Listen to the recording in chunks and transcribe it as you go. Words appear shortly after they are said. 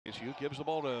YSU gives the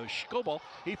ball to Schkobel.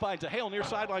 He finds a Hale near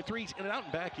sideline threes, in and out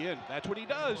and back in. That's what he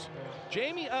does.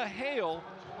 Jamie Hale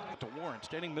to Warren,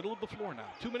 standing middle of the floor now.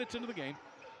 2 minutes into the game.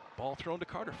 Ball thrown to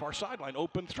Carter, far sideline,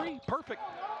 open three, perfect.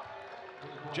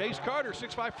 Jace Carter,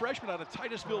 6'5" freshman out of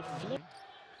Titusville, Florida.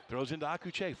 Throws into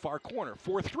Akuche, far corner,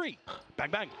 4-3. Bang,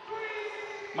 bang.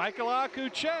 Michael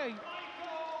Akuche.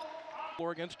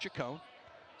 Floor against Chacon.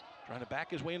 Trying to back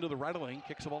his way into the right lane,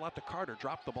 kicks the ball out to Carter,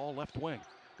 dropped the ball left wing.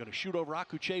 Going to shoot over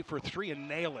Akuche for three and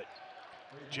nail it.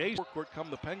 Jay's court come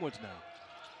the Penguins now.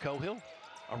 Cohill,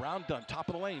 around done, top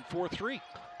of the lane, 4-3.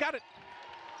 Got it.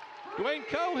 Dwayne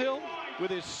Cohill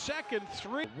with his second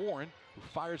three. Warren, who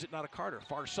fires it now to Carter.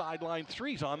 Far sideline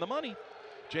threes on the money.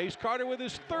 Jace Carter with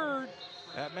his third.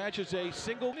 That matches a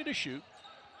single to shoot.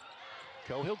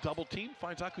 Cohill double team,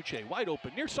 finds Akuche wide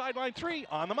open. Near sideline three,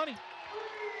 on the money.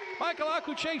 Michael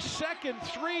Akuche second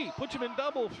three, puts him in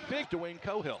double. Big Dwayne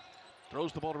Cohill.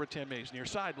 Throws the ball to Rattan Mays. Near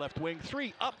side, left wing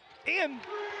three, up, in.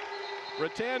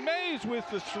 Rattan Mays with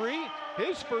the three.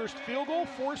 His first field goal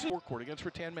forces forecourt against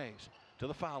Rattan Mays. To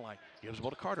the foul line, gives the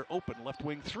ball to Carter, open, left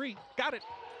wing three, got it.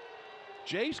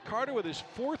 Jace Carter with his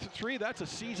fourth three, that's a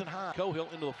season high.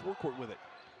 Cohill into the forecourt with it.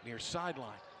 Near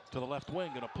sideline, to the left wing,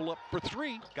 gonna pull up for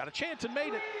three, got a chance and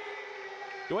made it.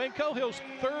 Dwayne Cohill's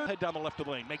third, head down the left of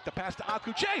the lane, make the pass to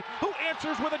Akuche, who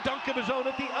answers with a dunk of his own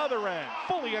at the other end.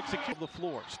 Fully execute the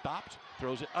floor, stops,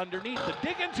 throws it underneath to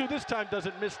Diggins, who this time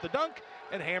doesn't miss the dunk,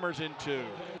 and hammers in two.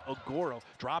 Ogoro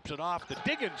drops it off to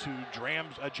Diggins, who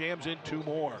jams in two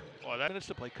more. Oh, that minutes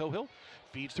to play. Cohill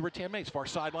feeds to Rattan Mays, far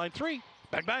sideline three,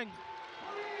 bang, bang.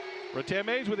 Rattan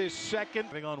Mays with his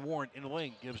second. Thing on Warren in the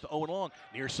lane, gives to Owen Long,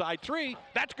 near side three,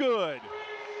 that's good.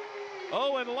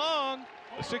 Owen Long,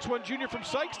 the 6'1" junior from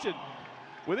Sykeston,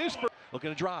 with his first.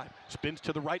 Looking to drive, spins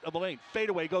to the right of the lane,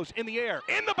 fadeaway goes in the air,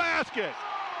 in the basket.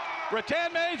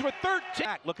 Rattan Mays with 13.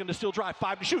 Looking to still drive,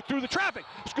 5 to shoot through the traffic.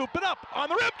 Scoop it up on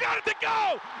the rim, got it to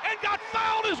go, and got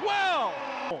fouled as well.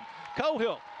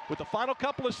 Cohill with the final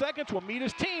couple of seconds will meet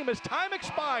his team as time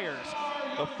expires.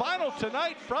 The final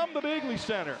tonight from the Bigley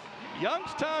Center.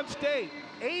 Youngstown State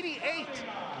 88,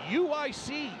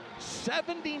 UIC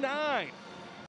 79.